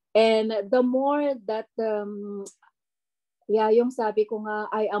 And the more that yung sabi ko nga,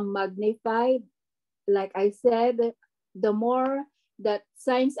 I am magnified, like I said, the more that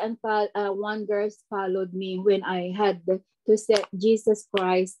signs and wonders followed me when I had to set Jesus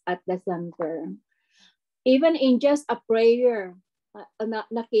Christ at the center. Even in just a prayer,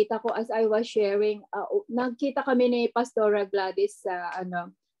 nakita ko as I was sharing, nagkita kami ni Pastora Gladys sa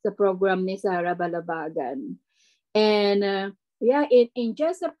sa program ni Sarah Balabagan. And in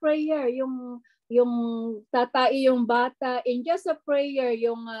just a prayer, yung tatai yung bata, in just a prayer,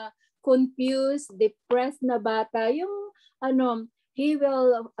 yung confused, depressed na bata, yung he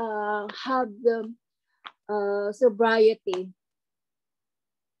will have the sobriety.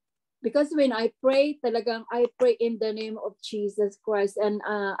 Because when I pray, talagang I pray in the name of Jesus Christ. And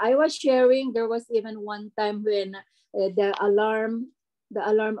I was sharing, there was even one time when the alarm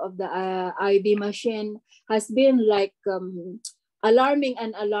of the IV machine has been like alarming.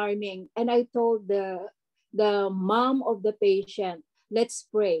 And I told the mom of the patient, let's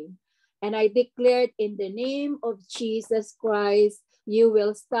pray. And I declared in the name of Jesus Christ, you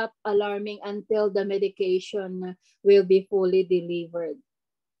will stop alarming until the medication will be fully delivered.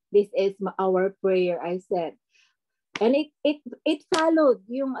 This is our prayer, I said. And it followed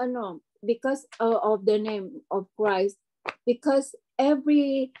yung because of the name of Christ, because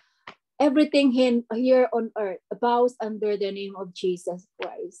everything here on earth bows under the name of Jesus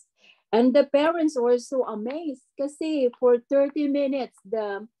Christ. And the parents were so amazed kasi for 30 minutes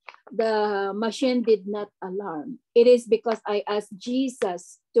the machine did not alarm. It is because I asked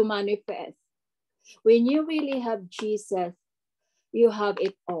Jesus to manifest. When you really have Jesus, you have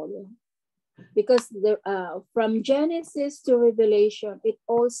it all. Because from Genesis to Revelation, it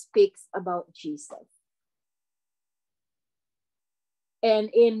all speaks about Jesus. And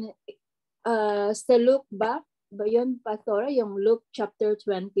in sa Luke ba yun, Pastora, yung Luke chapter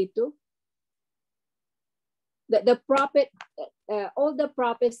 22, the prophet, all the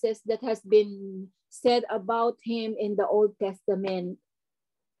prophecies that has been said about him in the Old Testament,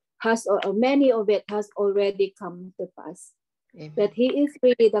 many of it has already come to pass. Amen. That he is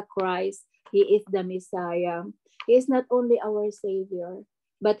really the Christ, he is the Messiah. He is not only our Savior,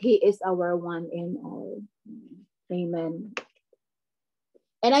 but he is our one and all. Amen.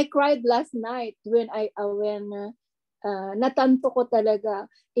 And I cried last night when natanto ko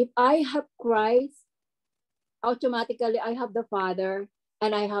talaga, if I have Christ, automatically I have the Father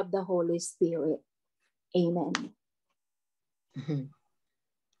and I have the Holy Spirit. Amen.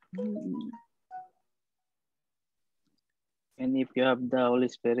 And if you have the Holy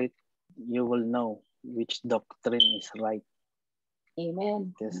Spirit, you will know which doctrine is right.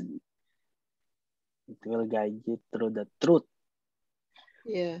 Amen. Because it will guide you through the truth.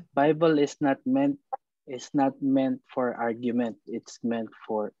 Yeah. Bible is not meant for argument. It's meant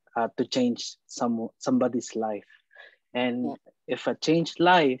for to change somebody's life. And if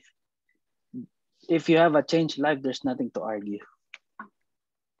you have a changed life, there's nothing to argue.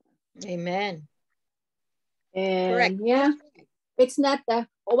 Amen. And correct. Yeah, it's not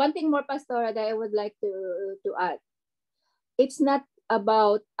one thing more, Pastora, that I would like to add. It's not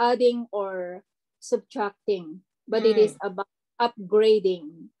about adding or subtracting, but it is about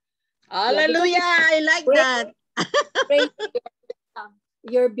upgrading. Hallelujah! I like that.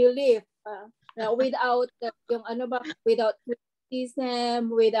 Your belief without without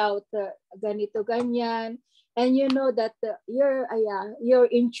criticism, without ganito ganyan, and you know that you're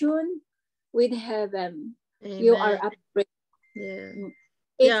in tune with heaven. Amen. You are upgraded.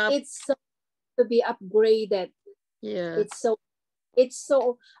 Yeah. It's so to be upgraded. Yeah. It's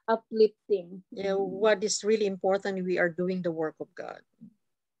so uplifting. Yeah, what is really important, we are doing the work of God.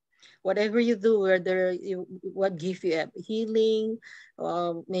 Whatever you do, whether what gift you have, healing,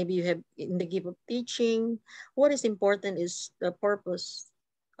 maybe you have in the gift of teaching, what is important is the purpose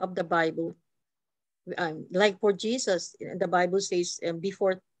of the Bible. Like for Jesus, the Bible says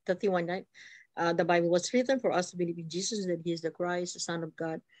before 31, right? The Bible was written for us to believe in Jesus, that he is the Christ, the Son of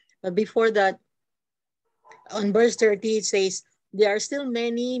God. But before that, on verse 30, it says, there are still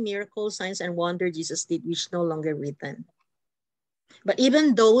many miracles, signs, and wonders Jesus did, which no longer written. But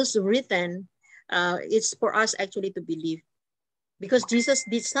even those written, it's for us actually to believe. Because Jesus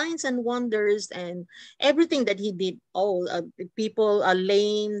did signs and wonders and everything that he did, all people are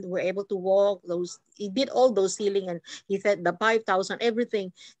lame, were able to walk, those he did all those healing, and he fed the 5,000,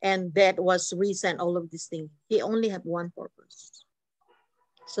 everything, and that was recent, all of these things. He only had one purpose,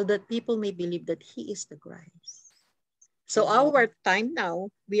 so that people may believe that he is the Christ. So our time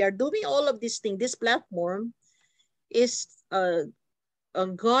now, we are doing all of these things. This platform is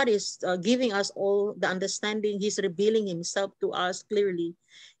God is giving us all the understanding. He's revealing himself to us clearly.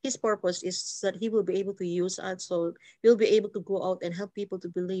 His purpose is that he will be able to use us, so we'll be able to go out and help people to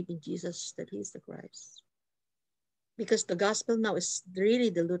believe in Jesus, that he is the Christ. Because the gospel now is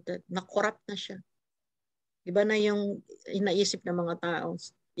really diluted. Na-corrupt na siya. Iba na yung inaisip ng mga tao.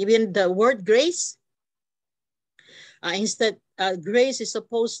 Even the word grace, instead, grace is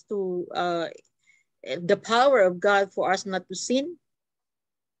supposed to, the power of God for us not to sin.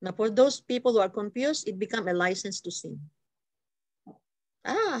 Now, for those people who are confused, it become a license to sin.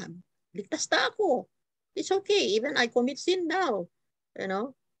 Ligtas na ako. It's okay. Even I commit sin now. You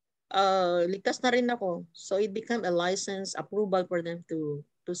know, ligtas na rin ako. So it become a license, approval for them to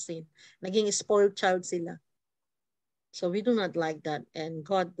sin. Naging spoiled child sila. So we do not like that, and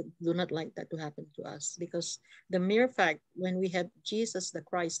God do not like that to happen to us, because the mere fact when we have Jesus the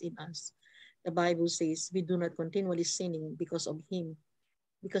Christ in us, the Bible says we do not continually sinning because of him,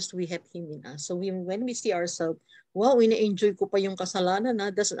 because we have him in us. So when we see ourselves, wow, ina-enjoy ko pa yung kasalanan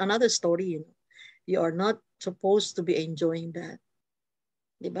na, that's another story. You are not supposed to be enjoying that.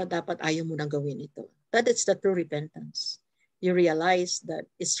 Diba? Dapat ayaw mo na gawin ito. That is the true repentance. You realize that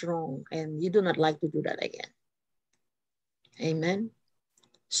it's wrong and you do not like to do that again. Amen.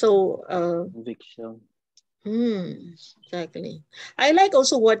 So, conviction. Exactly. I like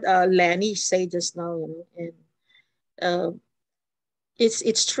also what Lanny said just now, you know, and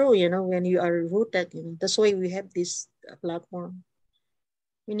it's true, you know, when you are rooted, you know, that's why we have this platform.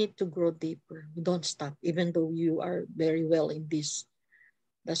 We need to grow deeper. We don't stop, even though you are very well in this.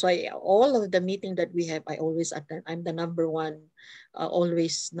 That's why all of the meeting that we have, I always attend. I'm the number one,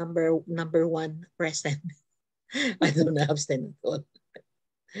 always number one present. I don't abstain at all.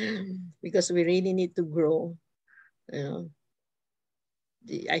 Because we really need to grow. You know,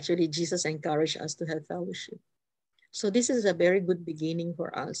 actually, Jesus encouraged us to have fellowship. So this is a very good beginning for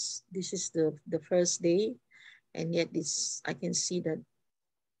us. This is the first day, and yet it's, I can see that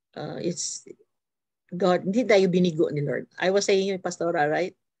it's God. Hindi tayo binigo ni Lord. I was saying yung Pastora,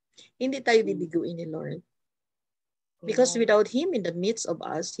 right? Hindi tayo bibiguin ni Lord. Because without him in the midst of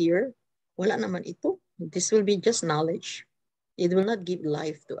us here, wala naman ito. This will be just knowledge. It will not give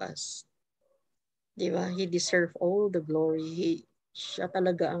life to us. Diba? He deserves all the glory. Siya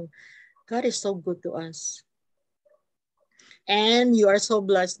talaga ang, God is so good to us. And you are so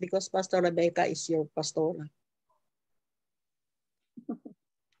blessed because Pastor Rebecca is your pastora.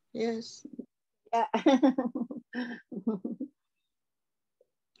 Yes. Yeah.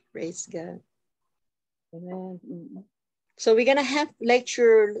 Praise God. Amen. So we're gonna have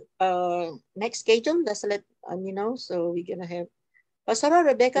lecture next schedule. Let's let you know. So we're gonna have Pastor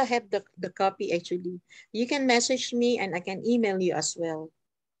Rebecca have the copy actually. You can message me and I can email you as well.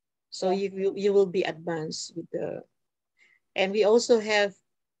 So you will be advanced with the, and we also have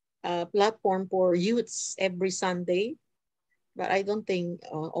a platform for youths every Sunday. But I don't think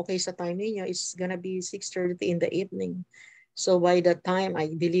okay sa time niyo, it's gonna be 6:30 in the evening. So by the time,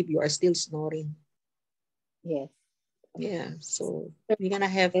 I believe you are still snoring. Yes. Yeah. So we're gonna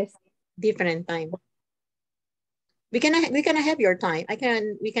have different time. We can have your time.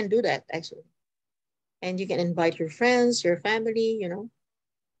 We can do that actually. And you can invite your friends, your family, you know,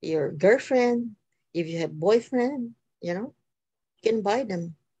 your girlfriend, if you have boyfriend, you know, you can invite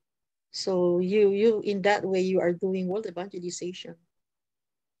them. So you in that way you are doing world evangelization.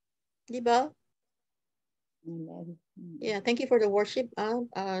 Diba? Amen. Yeah, thank you for the worship,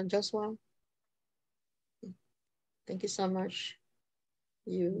 Joshua. Thank you so much.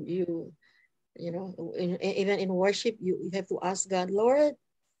 You know, even in worship, you have to ask God, Lord,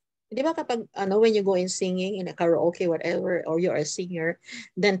 di ba kapag, when you go in singing in a karaoke, whatever, or you're a singer,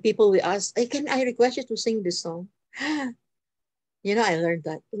 then people will ask, hey, can I request you to sing this song? You know, I learned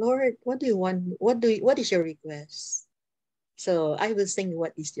that, Lord, what do you want? What is your request? So I will sing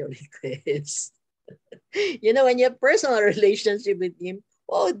what is your request. You know, when you have personal relationship with him,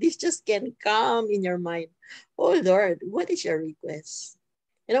 oh, this just can come in your mind. Oh Lord, what is your request?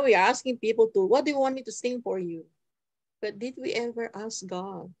 You know, we are asking people to, what do you want me to sing for you? But did we ever ask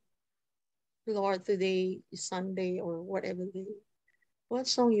God, Lord, today is Sunday or whatever day, what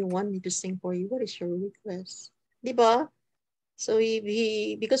song you want me to sing for you? What is your request? Diba? So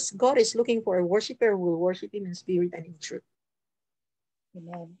because God is looking for a worshiper who will worship Him in spirit and in truth.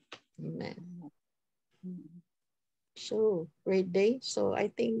 Amen. Amen. So great day. So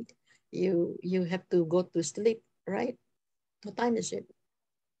I think you have to go to sleep, right? What time is it?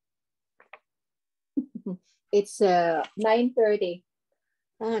 It's 9:30.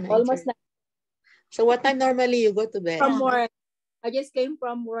 Almost 9:30. So what time normally you go to bed? from work. I just came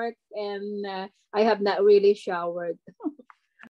from work and I have not really showered.